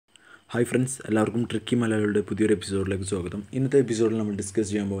Hi friends, എല്ലാവർക്കും tricky മലയാളിയുടെ പുതിയൊരു എപ്പിസോഡിലേക്ക് സ്വാഗതം. ഇന്നത്തെ എപ്പിസോഡിൽ നമ്മൾ ഡിസ്കസ്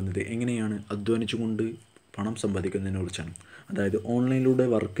ചെയ്യാൻ പോകുന്നത് എങ്ങനെയാണ് അധ്വാനിച്ചുകൊണ്ട് പണം സമ്പാദിക്കുന്നതിനെ കുറിച്ചാണ്. അതായത് ഓൺലൈനിലൂടെ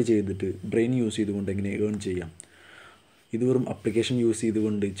വർക്ക് ചെയ്തിട്ട് ബ്രെയിൻ യൂസ് ചെയ്തുകൊണ്ട് എങ്ങനെ ഏൺ ചെയ്യാം. ഇത് വെറും അപ്ലിക്കേഷൻ യൂസ്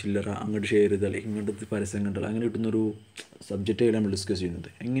ചെയ്തുകൊണ്ട് ചില്ലറ അങ്ങോട്ട് ഷെയർ ചെയ്താൽ ഇങ്ങോട്ട് പരസ്യം കണ്ടാൽ അങ്ങനെ കിട്ടുന്നൊരു സബ്ജക്റ്റായിട്ട് നമ്മൾ ഡിസ്കസ്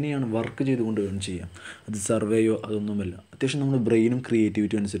ചെയ്യുന്നത്. എങ്ങനെയാണ് വർക്ക് ചെയ്തുകൊണ്ട് ഏൺ ചെയ്യാം. അത് സർവേയോ അതൊന്നുമല്ല, അത്യാവശ്യം നമ്മുടെ ബ്രെയിനും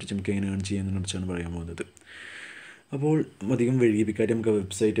ക്രിയേറ്റിവിറ്റിയും അനുസരിച്ച് നമുക്ക് എങ്ങനെ ഏൺ ചെയ്യാമെന്നതിനെ കുറിച്ചാണ് പറയാൻ പോകുന്നത്. അപ്പോൾ അധികം വൈകിപ്പിക്കാതെ നമുക്ക്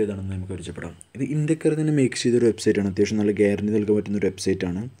വെബ്സൈറ്റ് ഏതാണെന്ന് നമുക്ക് പരിചയപ്പെടാം. ഇത് ഇന്ത്യക്കാർ തന്നെ മേക്ക് ചെയ്തൊരു വെബ്സൈറ്റാണ്. അത്യാവശ്യം നല്ല ഗ്യാരണ്ടി നൽകാൻ പറ്റുന്നൊരു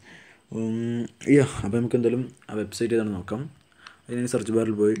വെബ്സൈറ്റാണ്. അപ്പോൾ നമുക്ക് എന്തായാലും ആ വെബ്സൈറ്റ് ഏതാണെന്ന് നോക്കാം. അതിന് സെർച്ച്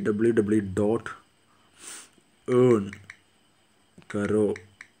ബാറിൽ പോയി www.earn കരോ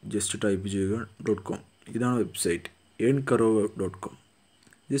ജസ്റ്റ് ടൈപ്പ് ചെയ്യുക .com. ഇതാണ് വെബ്സൈറ്റ് earnkaro.com.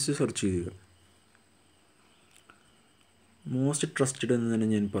 ജസ്റ്റ് സെർച്ച് ചെയ്യുക. മോസ്റ്റ് ട്രസ്റ്റഡ് എന്ന് തന്നെ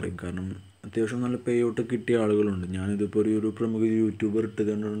ഞാൻ പറയും. കാരണം അത്യാവശ്യം നല്ല പേ ഔട്ട് കിട്ടിയ ആളുകളുണ്ട്. ഞാനിതിപ്പോൾ ഒരു പ്രമുഖ യൂട്യൂബർ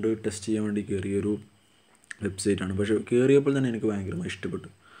ഇട്ടതുകൊണ്ട് ടെസ്റ്റ് ചെയ്യാൻ വേണ്ടി കയറിയൊരു വെബ്സൈറ്റാണ്. പക്ഷേ കയറിയപ്പോൾ തന്നെ എനിക്ക് ഭയങ്കരമായി ഇഷ്ടപ്പെട്ടു.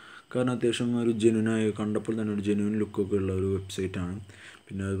 കാരണം അത്യാവശ്യം ഒരു ജെന്യൂനായി കണ്ടപ്പോൾ തന്നെ ഒരു ജെന്യൂൻ ലുക്കൊക്കെ ഉള്ള ഒരു വെബ്സൈറ്റാണ്.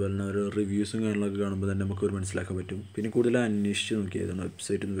 പിന്നെ അതുപോലെ തന്നെ ഒരു റിവ്യൂസും കാര്യങ്ങളൊക്കെ കാണുമ്പോൾ തന്നെ നമുക്കൊരു മനസ്സിലാക്കാൻ പറ്റും. പിന്നെ കൂടുതൽ അന്വേഷിച്ച് നോക്കിയതാണ്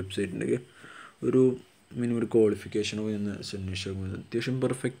വെബ്സൈറ്റിൻ്റെ ഒരു മിനിമം ഒരു ക്വാളിഫിക്കേഷനോ എന്ന് അന്വേഷിച്ച് അത്യാവശ്യം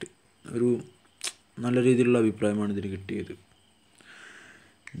പെർഫെക്റ്റ് ഒരു നല്ല രീതിയിലുള്ള അഭിപ്രായമാണ് ഇതിന് കിട്ടിയത്.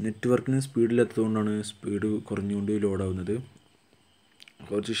 നെറ്റ്വർക്കിന് സ്പീഡിലെത്തതുകൊണ്ടാണ് സ്പീഡ് കുറഞ്ഞുകൊണ്ട് ലോഡാവുന്നത്.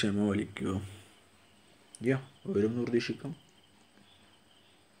 കുറച്ച് ക്ഷമ വലിക്കുക. ഓരോന്ന് പ്രതീക്ഷിക്കാം.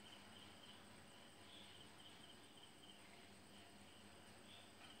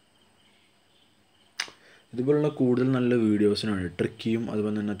 ഇതുപോലുള്ള കൂടുതൽ നല്ല വീഡിയോസിനാണ് ട്രിക്കിയും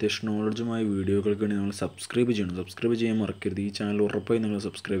അതുപോലെ തന്നെ അത്യാവശ്യം നോളജുമായ വീഡിയോകൾക്ക് വേണ്ടി നിങ്ങൾ സബ്സ്ക്രൈബ് ചെയ്യണം. സബ്സ്ക്രൈബ് ചെയ്യാൻ മറക്കരുത്. ഈ ചാനൽ ഉറപ്പായി നിങ്ങൾ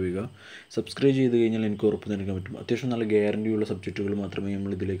സബ്സ്ക്രൈബ് ചെയ്യുക. സബ്സ്ക്രൈബ് ചെയ്ത് കഴിഞ്ഞാൽ എനിക്ക് ഉറപ്പ് നൽകാൻ പറ്റും. അത്യാവശ്യം നല്ല ഗ്യാരണ്ടിയുള്ള സബ്ജക്റ്റുകൾ മാത്രമേ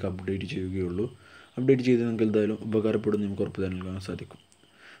നമ്മൾ ഇതിലേക്ക് അപ്ഡേറ്റ് ചെയ്യുകയുള്ളൂ. അപ്ഡേറ്റ് ചെയ്ത് നിങ്ങൾക്ക് എന്തായാലും ഉപകാരപ്പെടും, നമുക്ക് ഉറപ്പ് നൽകാൻ സാധിക്കും.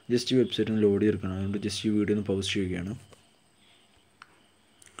 ജസ്റ്റ് ഈ വെബ്സൈറ്റ് ഒന്ന് ലോഡ് ചെയ്തെടുക്കണം. അതുകൊണ്ട് ജസ്റ്റ് ഈ വീഡിയോ ഒന്ന് പൗസ് ചെയ്യുകയാണ്.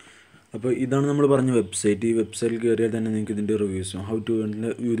 അപ്പോൾ ഇതാണ് നമ്മൾ പറഞ്ഞ വെബ്സൈറ്റ്. ഈ വെബ്സൈറ്റിൽ കയറിയാൽ തന്നെ നിങ്ങൾക്ക് ഇതിൻ്റെ റിവ്യൂസും ഹൗ ടു ഏണിൻ്റെ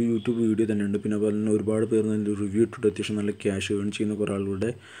ഒരു യൂട്യൂബ് വീഡിയോ തന്നെ ഉണ്ട്. പിന്നെ അതുപോലെ തന്നെ ഒരുപാട് പേർ നല്ല റിവ്യൂ ഇട്ടിട്ട് അത്യാവശ്യം നല്ല ക്യാഷ് ഏൺ ചെയ്യുന്ന കുറേ ആളുകളുടെ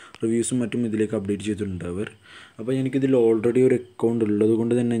റിവ്യൂസും മറ്റും ഇതിലേക്ക് അപ്ഡേറ്റ് ചെയ്തിട്ടുണ്ട് അവർ. അപ്പോൾ എനിക്കിതിൽ ഓൾറെഡി ഒരു അക്കൗണ്ട് ഉള്ളത്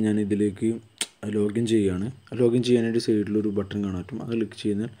കൊണ്ട് തന്നെ ഞാൻ ഇതിലേക്ക് ലോഗിൻ ചെയ്യുകയാണ്. ലോഗിൻ ചെയ്യാനായിട്ട് സൈഡിലൊരു ബട്ടൺ കാണാൻ പറ്റും. അത് ക്ലിക്ക്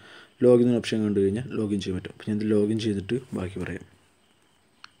ചെയ്യുന്നാൽ ലോഗിൻ ഓപ്ഷൻ കണ്ടു കഴിഞ്ഞാൽ ലോഗിൻ ചെയ്യാൻ പറ്റും. അപ്പോൾ ഞാനിത് ലോഗിൻ ചെയ്തിട്ട് ബാക്കി പറയാം.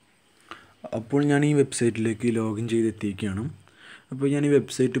 അപ്പോൾ ഞാൻ ഈ വെബ്സൈറ്റിലേക്ക് ലോഗിൻ ചെയ്തെത്തിയിരിക്കുകയാണ്. അപ്പോൾ ഞാൻ ഈ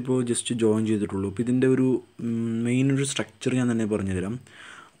വെബ്സൈറ്റ് ഇപ്പോൾ ജസ്റ്റ് ജോയിൻ ചെയ്തിട്ടുള്ളൂ. അപ്പോൾ ഇതിൻ്റെ ഒരു മെയിൻ ഒരു സ്ട്രക്ചർ ഞാൻ തന്നെ പറഞ്ഞു തരാം.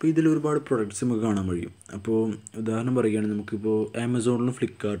 അപ്പോൾ ഇതിൽ ഒരുപാട് പ്രൊഡക്ട്സ് നമുക്ക് കാണാൻ കഴിയും. അപ്പോൾ ഉദാഹരണം പറയുകയാണെങ്കിൽ നമുക്കിപ്പോൾ ആമസോണിലും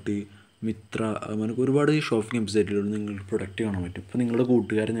ഫ്ലിപ്കാർട്ട്, മിത്ര, അങ്ങനെ ഒരുപാട് ഷോപ്പിംഗ് വെബ്സൈറ്റിലൂടെ നിങ്ങൾക്ക് പ്രൊഡക്റ്റ് കാണാൻ പറ്റും. അപ്പോൾ നിങ്ങളുടെ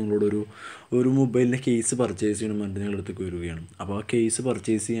കൂട്ടുകാരൻ നിങ്ങളോട് ഒരു മൊബൈലിൻ്റെ കേസ് പർച്ചേസ് ചെയ്യണം പറഞ്ഞിട്ട് നിങ്ങളുടെ അടുത്തേക്ക് വരികയാണ്. അപ്പോൾ ആ കേസ്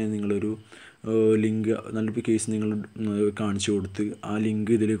പർച്ചേസ് ചെയ്യാൻ നിങ്ങളൊരു ലിങ്ക് നല്ലൊരു കേസ് നിങ്ങൾ കാണിച്ചു കൊടുത്ത് ആ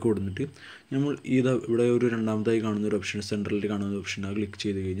ലിങ്ക് ഇതിലേക്ക് കൊടുത്തിട്ട് നമ്മൾ ഇവിടെ ഒരു രണ്ടാമതായി കാണുന്ന ഒരു ഓപ്ഷൻ, സെൻട്രലിൽ കാണുന്ന ഓപ്ഷൻ ആ ക്ലിക്ക്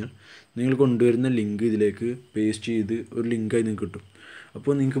ചെയ്ത് കഴിഞ്ഞാൽ നിങ്ങൾ കൊണ്ടുവരുന്ന ലിങ്ക് ഇതിലേക്ക് പേസ്റ്റ് ചെയ്ത് ഒരു ലിങ്കായി നിങ്ങൾക്ക് കിട്ടും.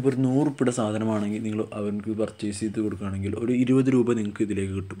 അപ്പോൾ നിങ്ങൾക്കിപ്പോൾ ഒരു 100 രൂപയുടെ സാധനമാണെങ്കിൽ നിങ്ങൾ അവർക്ക് പർച്ചേസ് ചെയ്ത് കൊടുക്കുകയാണെങ്കിൽ ഒരു 20 രൂപ നിങ്ങൾക്ക്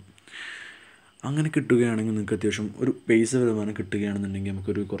ഇതിലേക്ക് കിട്ടും. അങ്ങനെ കിട്ടുകയാണെങ്കിൽ നിങ്ങൾക്ക് അത്യാവശ്യം ഒരു പൈസ വരുമാനം കിട്ടുകയാണെന്നുണ്ടെങ്കിൽ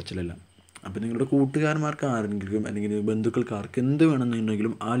നമുക്കൊരു കുറച്ചിലല്ല. അപ്പോൾ നിങ്ങളുടെ കൂട്ടുകാരന്മാർക്ക് ആരെങ്കിലും അല്ലെങ്കിൽ ബന്ധുക്കൾക്ക് ആർക്ക് എന്ത്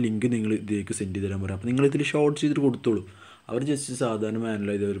വേണമെന്നുണ്ടെങ്കിലും ആ ലിങ്ക് നിങ്ങൾ ഇതിലേക്ക് സെൻഡ് ചെയ്ത് തരാൻ പറയാം. അപ്പോൾ നിങ്ങളിതിൽ ഷോർട്ട് ചെയ്തിട്ട് കൊടുത്തോളൂ. അവർ ജസ്റ്റ് സാധാരണ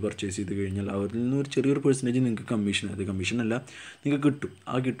മാനുവലായി അവർ പർച്ചേസ് ചെയ്ത് കഴിഞ്ഞാൽ അവരിൽ നിന്ന് ഒരു ചെറിയൊരു പെർസെൻറ്റേജ് നിങ്ങൾക്ക് കമ്മീഷനല്ല നിങ്ങൾക്ക് കിട്ടും.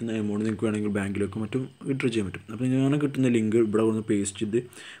 ആ കിട്ടുന്ന എമൗണ്ട് നിങ്ങൾക്ക് വേണമെങ്കിൽ ബാങ്കിലൊക്കെ മറ്റും വിഡ്രോ ചെയ്യാൻ പറ്റും. അപ്പോൾ അങ്ങനെ കിട്ടുന്ന ലിങ്ക് ഇവിടെ ഒന്ന് പേസ്റ്റ് ചെയ്ത്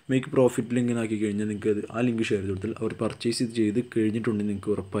മേക്ക് പ്രോഫിറ്റ് ലിങ്ക് ആക്കി കഴിഞ്ഞാൽ നിങ്ങൾക്ക് ആ ലിങ്ക് ഷെയർ ചെയ്ത് കൊടുത്താൽ അവർ പർച്ചേസ് ചെയ്ത് കഴിഞ്ഞിട്ടുണ്ടെങ്കിൽ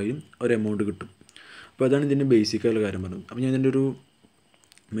നിങ്ങൾക്ക് ഉറപ്പായും ഒരു എമൗണ്ട് കിട്ടും. അപ്പോൾ അതാണ് ഇതിൻ്റെ ബേസിക്കായുള്ള കാര്യം പറഞ്ഞത്. അപ്പോൾ ഞാൻ ഇതിൻ്റെ ഒരു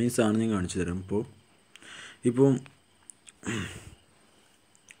മെയിൻ സാധനം ഞാൻ കാണിച്ചു തരാം. ഇപ്പോൾ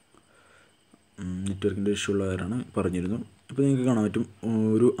നെറ്റ്വർക്കിൻ്റെ ഇഷ്യൂ ഉള്ള കാരണമാണ് പറഞ്ഞിരുന്നു. അപ്പോൾ നിങ്ങൾക്ക് കാണാൻ പറ്റും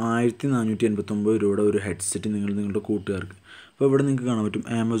ഒരു 1489 രൂപയുടെ ഒരു ഹെഡ്സെറ്റ് നിങ്ങളുടെ കൂട്ടുകാർക്ക്. അപ്പോൾ ഇവിടെ നിങ്ങൾക്ക് കാണാൻ പറ്റും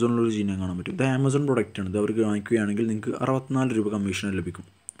ആമസോണിലൊരു ജീനം കാണാൻ പറ്റും. ഇത് ആമസോൺ പ്രൊഡക്റ്റാണ്. ഇത് അവർക്ക് വാങ്ങിക്കുകയാണെങ്കിൽ നിങ്ങൾക്ക് 64 രൂപ കമ്മീഷൻ ലഭിക്കും.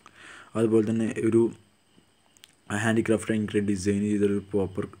 അതുപോലെ തന്നെ ഒരു ഹാൻഡിക്രാഫ്റ്റ് ഭയങ്കര ഡിസൈൻ ചെയ്തൊരു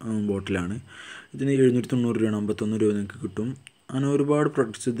പ്രോപ്പർ ബോട്ടിലാണ്. ഇതിന് 790 രൂപയാണ്, 51 രൂപ നിങ്ങൾക്ക് കിട്ടും. അങ്ങനെ ഒരുപാട്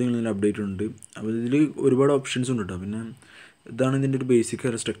പ്രൊഡക്ട്സ് ഇതിൽ അപ്ഡേറ്റ് ഉണ്ട്. അപ്പോൾ ഇതിൽ ഒരുപാട് ഓപ്ഷൻസ് ഉണ്ട് കേട്ടോ. പിന്നെ ഇതാണ് ഇതിൻ്റെ ഒരു ബേസിക്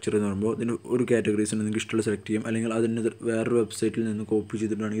സ്ട്രക്ചർ എന്ന് പറയുമ്പോൾ ഇതിന് ഒരു കാറ്റഗറീസ് ഉണ്ട്. നിങ്ങൾക്ക് ഇഷ്ടമുള്ള സെലക്ട് ചെയ്യാം. അല്ലെങ്കിൽ അതിന് വേറൊരു വെബ്സൈറ്റിൽ നിന്ന് കോപ്പി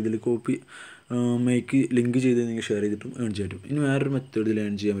ചെയ്തിട്ടാണെങ്കിൽ ഇതിൽ മേക്ക് ലിങ്ക് ചെയ്ത് നിങ്ങൾക്ക് ഷെയർ ചെയ്തിട്ടും ഏൺ ചെയ്യാൻ പറ്റും. ഇനി വേറൊരു മെത്തേഡിൽ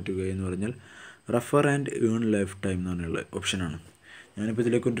ഏൺ ചെയ്യാൻ പറ്റുക എന്ന് പറഞ്ഞാൽ refer and earn life time എന്ന് പറഞ്ഞുള്ള ഓപ്ഷനാണ്. ഞാനിപ്പോൾ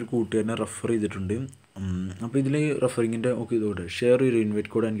ഇതിലേക്ക് ഒരു കൂട്ടുകാരനെ റെഫർ ചെയ്തിട്ടുണ്ട്. അപ്പോൾ ഇതിൽ റെഫറിങ്ങിൻ്റെ ഇതോടെ ഷെയർ ഒരു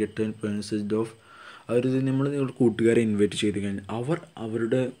invite code and get 10% of. നിങ്ങളുടെ കൂട്ടുകാരെ ഇൻവൈറ്റ് ചെയ്ത് കഴിഞ്ഞാൽ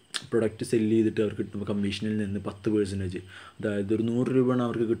അവരുടെ പ്രൊഡക്റ്റ് സെല്ല് ചെയ്തിട്ട് അവർക്ക് കിട്ടുമ്പോൾ കമ്മീഷനിൽ നിന്ന് 10%, അതായത് ഒരു 100 രൂപയാണ്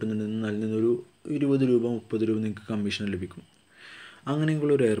അവർക്ക് കിട്ടുന്നുണ്ടെങ്കിൽ അതിൽ നിന്നൊരു 20 രൂപ 30 രൂപ നിങ്ങൾക്ക് കമ്മീഷൻ ലഭിക്കും.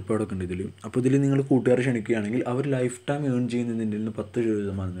 അങ്ങനെയൊക്കെയുള്ളൊരു ഏർപ്പാടൊക്കെ ഉണ്ട് ഇതിൽ. അപ്പോൾ ഇതിൽ നിങ്ങൾ കൂട്ടുകാരെ ക്ഷണിക്കുകയാണെങ്കിൽ അവർ ലൈഫ് ടൈം ഏൺ ചെയ്യുന്നതിൻ്റെ നിന്ന്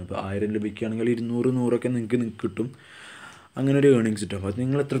 10% ഇപ്പോൾ 1000 ലഭിക്കുകയാണെങ്കിൽ 200 100ഒക്കെ നിങ്ങൾക്ക് കിട്ടും. അങ്ങനെ ഒരു ഏണിങ്സ് കിട്ടും. അപ്പോൾ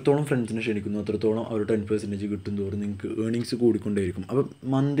നിങ്ങൾ എത്രത്തോളം ഫ്രണ്ട്സിനെ ക്ഷണിക്കുന്നു അത്രത്തോളം അവർ 10% കിട്ടും തോറും നിങ്ങൾക്ക് ഏണിങ്സ് കൂടിക്കൊണ്ടേയിരിക്കും. അപ്പോൾ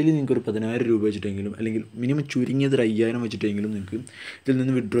മന്ത്ലി നിങ്ങൾക്ക് ഒരു 10,000 രൂപ വെച്ചിട്ടെങ്കിലും അല്ലെങ്കിൽ മിനിമം ചുരുങ്ങിയത് ഒരു 5,000 വെച്ചിട്ടെങ്കിലും നിങ്ങൾക്ക് ഇതിൽ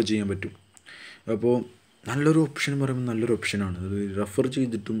നിന്ന് വിഡ്രോ ചെയ്യാൻ പറ്റും. അപ്പോൾ നല്ലൊരു ഓപ്ഷൻ പറയുമ്പോൾ നല്ലൊരു ഓപ്ഷനാണ്. അത് റെഫർ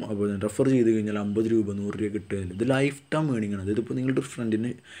ചെയ്തിട്ടും അതുപോലെ റെഫർ ചെയ്ത് കഴിഞ്ഞാൽ 50 രൂപ 100 രൂപ കിട്ടുകയില്ല. ഇത് ലൈഫ് ടൈം ഏണിംഗ് ആണ്. ഇതിപ്പോൾ നിങ്ങളുടെ ഒരു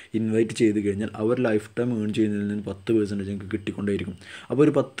ഫ്രണ്ടിനെ ഇൻവൈറ്റ് ചെയ്ത് കഴിഞ്ഞാൽ അവർ ലൈഫ് ടൈം ഏൺ ചെയ്യുന്നതിൽ നിന്ന് 10% നിങ്ങൾക്ക് കിട്ടിക്കൊണ്ടേയിരിക്കും. അപ്പോൾ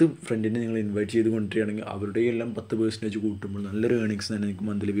ഒരു 10 ഫ്രണ്ടിനെ നിങ്ങൾ ഇൻവൈറ്റ് ചെയ്ത് കൊണ്ടുവരികയാണെങ്കിൽ അവരുടെ എല്ലാം 10% കൂട്ടുമ്പോൾ നല്ലൊരു ഏണിങ്സ് തന്നെ നിങ്ങൾക്ക്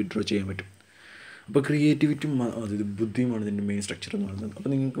മന്ത്ലി വിഡ്രോ ചെയ്യാൻ പറ്റും. അപ്പോൾ ക്രിയേറ്റിവിറ്റിയും അതായത് ബുദ്ധിയുമാണ് ഇതിൻ്റെ മെയിൻ സ്ട്രക്ചർ എന്ന് പറയുന്നത്.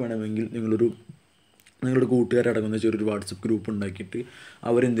 അപ്പോൾ നിങ്ങൾക്ക് വേണമെങ്കിൽ നിങ്ങളുടെ കൂട്ടുകാരടങ്ങുന്ന ചെറിയൊരു വാട്സപ്പ് ഗ്രൂപ്പ് ഉണ്ടാക്കിയിട്ട്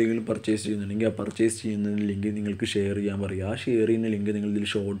അവരെന്തെങ്കിലും പർച്ചേസ് ചെയ്യുന്നുണ്ടെങ്കിൽ ആ പർച്ചേസ് ചെയ്യുന്നതിന് ലിങ്ക് നിങ്ങൾക്ക് ഷെയർ ചെയ്യാൻ പറയുക. ആ ഷെയർ ചെയ്യുന്ന ലിങ്ക് നിങ്ങൾ ഇതിൽ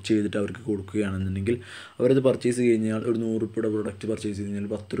ഷോർട്ട് ചെയ്തിട്ട് അവർക്ക് കൊടുക്കുകയാണെന്നുണ്ടെങ്കിൽ അവരത് പർച്ചേസ് കഴിഞ്ഞാൽ ഒരു 100 രൂപയുടെ പ്രൊഡക്റ്റ് പർച്ചേസ് ചെയ്ത് കഴിഞ്ഞാൽ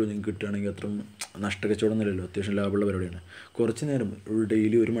 10 രൂപ നിങ്ങൾക്ക് കിട്ടുകയാണെങ്കിൽ അത്ര നഷ്ടക്കച്ചവടം ഒന്നുമില്ലല്ലോ, അത്യാവശ്യം ലാഭമുള്ള പരിപാടിയാണ്. കുറച്ച് നേരം ഒരു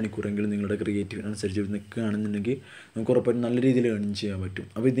ഡെയിലി 1 മണിക്കൂറെങ്കിലും നിങ്ങളുടെ ക്രിയേറ്റീവിനനുസരിച്ച് നിൽക്കുകയാണെന്നുണ്ടെങ്കിൽ നമുക്ക് ഉറപ്പായിട്ടും നല്ല രീതിയിൽ ഏൺ ചെയ്യാൻ പറ്റും.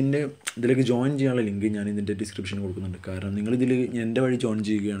 അപ്പോൾ ഇതിലേക്ക് ജോയിൻ ചെയ്യാനുള്ള ലിങ്ക് ഞാൻ ഇതിൻ്റെ ഡിസ്ക്രിപ്ഷനിൽ കൊടുക്കുന്നുണ്ട്. കാരണം നിങ്ങളിതിൽ എൻ്റെ വഴി ജോയിൻ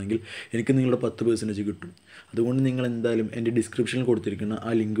ചെയ്യുകയാണെങ്കിൽ എനിക്ക് നിങ്ങളുടെ 10% കിട്ടും. അതുകൊണ്ട് നിങ്ങൾ എന്തായാലും എൻ്റെ ഡിസ്ക്രിപ്ഷനിൽ കൊടുത്തിരിക്കുന്ന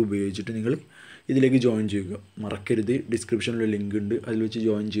ആ ലിങ്ക് ഉപയോഗിച്ചിട്ട് നിങ്ങൾ ഇതിലേക്ക് ജോയിൻ ചെയ്യുക. മറക്കരുത്, ഡിസ്ക്രിപ്ഷനിൽ ലിങ്ക് ഉണ്ട്, അതിൽ വെച്ച്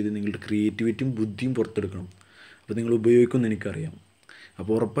ജോയിൻ ചെയ്ത് നിങ്ങളുടെ ക്രിയേറ്റിവിറ്റിയും ബുദ്ധിയും പുറത്തെടുക്കണം. അപ്പോൾ നിങ്ങൾ ഉപയോഗിക്കുമെന്ന് എനിക്കറിയാം.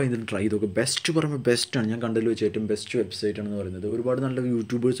 അപ്പോൾ ഉറപ്പായി ഇതിന് ട്രൈ ചെയ്ത് നോക്കുക. ബെസ്റ്റ് പറയുമ്പോൾ ബെസ്റ്റാണ്, ഞാൻ കണ്ടതിൽ വെച്ച് ഏറ്റവും ബെസ്റ്റ് വെബ്സൈറ്റാണെന്ന് പറയുന്നത്. ഒരുപാട് നല്ല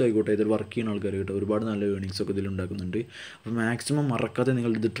യൂട്യൂബേഴ്സ് ആയിക്കോട്ടെ, ഇതിൽ വർക്ക് ചെയ്യുന്ന ആൾക്കാർ ആയിക്കോട്ടെ, ഒരുപാട് നല്ല ഏണിങ്സൊക്കെ ഇതിൽ ഉണ്ടാക്കുന്നുണ്ട്. അപ്പോൾ മാക്സിമം മറക്കാതെ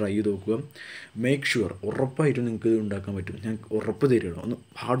നിങ്ങളിത് ട്രൈ ചെയ്ത് നോക്കുക. മേക്ക് ഷുവർ ഉറപ്പായിട്ടും നിങ്ങൾക്ക് ഇത് ഉണ്ടാക്കാൻ പറ്റും. ഞാൻ ഉറപ്പ് തരികയാണ്. ഒന്ന്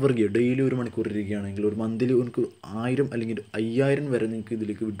ഹാർഡ് വർക്ക് ചെയ്യുക. ഡെയിലി 1 മണിക്കൂർ ഇരിക്കുകയാണെങ്കിൽ ഒരു മന്തിൽ നിങ്ങൾക്ക് 1000 അല്ലെങ്കിൽ 5000 വരെ നിങ്ങൾക്ക്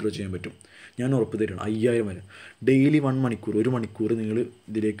ഇതിലേക്ക് വിഡ്രോ ചെയ്യാൻ പറ്റും. ഞാൻ ഉറപ്പ് തരികയാണ്, 5000 വരെ. ഡെയിലി 1 മണിക്കൂർ നിങ്ങൾ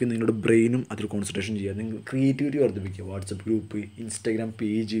ഇതിലേക്ക് നിങ്ങളുടെ ബ്രെയിനും അതിൽ കോൺസെൻട്രേഷൻ ചെയ്യുക. നിങ്ങൾ ക്രിയേറ്റിവിറ്റി വർദ്ധിപ്പിക്കുക. WhatsApp group, Instagram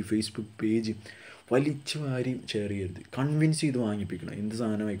page, Facebook page വലിച്ചു വാരി ഷെയർ ചെയ്യരുത്. കൺവിൻസ് ചെയ്ത് വാങ്ങിപ്പിക്കണം. എന്ത്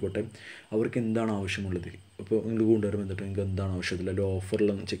സാധനമായിക്കോട്ടെ അവർക്ക് എന്താണ് ആവശ്യമുള്ളത്. അപ്പോൾ നിങ്ങൾ കൊണ്ടുവരും എന്നിട്ട് നിങ്ങൾക്ക് എന്താണ് ആവശ്യമില്ല അല്ലെങ്കിൽ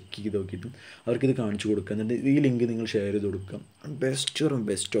ഓഫറിലും ചെക്ക് ചെയ്ത് നോക്കിയിട്ടും അവർക്കിത് കാണിച്ചു കൊടുക്കുക. എന്നിട്ട് ഈ ലിങ്ക് നിങ്ങൾ ഷെയർ ചെയ്ത് കൊടുക്കുക.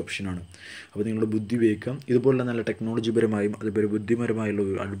 ബെസ്റ്റ് ഓപ്ഷനാണ്. അപ്പോൾ നിങ്ങളുടെ ബുദ്ധി ഉപയോഗിക്കാം. ഇതുപോലുള്ള നല്ല ടെക്നോളജിപരമായും അതുപോലെ ബുദ്ധിപരമായുള്ള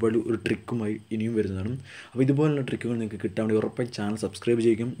ഒരു ട്രിക്കുമായി ഇനിയും വരുന്നതാണ്. അപ്പോൾ ഇതുപോലുള്ള ട്രിക്കുകൾ നിങ്ങൾക്ക് കിട്ടാൻ വേണ്ടി ഉറപ്പായി ചാനൽ സബ്സ്ക്രൈബ്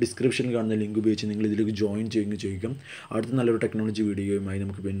ചെയ്യും. ഡിസ്ക്രിപ്ഷനിൽ കാണുന്ന ലിങ്ക് ഉപയോഗിച്ച് നിങ്ങൾ ഇതിലേക്ക് ജോയിൻ ചെയ്യുക. അടുത്ത നല്ലൊരു ടെക്നോളജി വീഡിയോയുമായി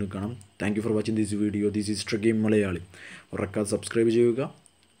നമുക്ക് വീണ്ടും കാണാം. Thank you for watching this video. This is ട്രിഗേം Malayali. ഉറക്കാതെ subscribe ചെയ്യുക,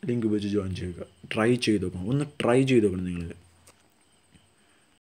 ലിങ്ക് ഉപയോഗിച്ച് ജോയിൻ ചെയ്യുക. ട്രൈ ചെയ്ത് നോക്കണം. ഒന്ന് ട്രൈ ചെയ്ത് നോക്കണം നിങ്ങൾ.